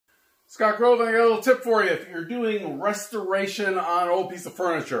Scott Grove, I got a little tip for you. If you're doing restoration on an old piece of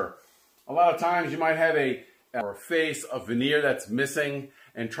furniture, a lot of times you might have a face of veneer that's missing,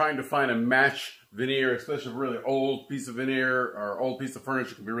 and trying to find a match veneer, especially a really old piece of veneer or old piece of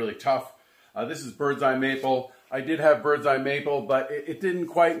furniture, can be really tough. This is bird's eye maple. I did have bird's eye maple, but it didn't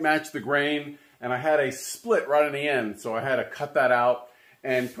quite match the grain, and I had a split right on the end, so I had to cut that out,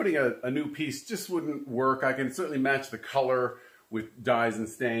 and putting a new piece just wouldn't work. I can certainly match the color with dyes and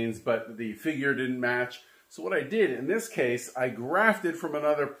stains, but the figure didn't match. So what I did in this case, I grafted from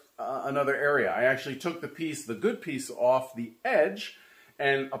another area. I actually took the good piece off the edge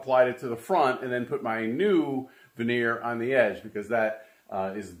and applied it to the front, and then put my new veneer on the edge, because that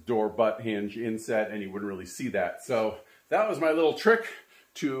is door butt hinge inset, and you wouldn't really see that. So that was my little trick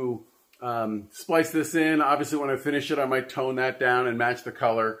to splice this in. Obviously, when I finish it, I might tone that down and match the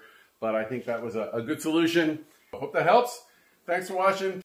color, but I think that was a good solution. I hope that helps. Thanks for watching.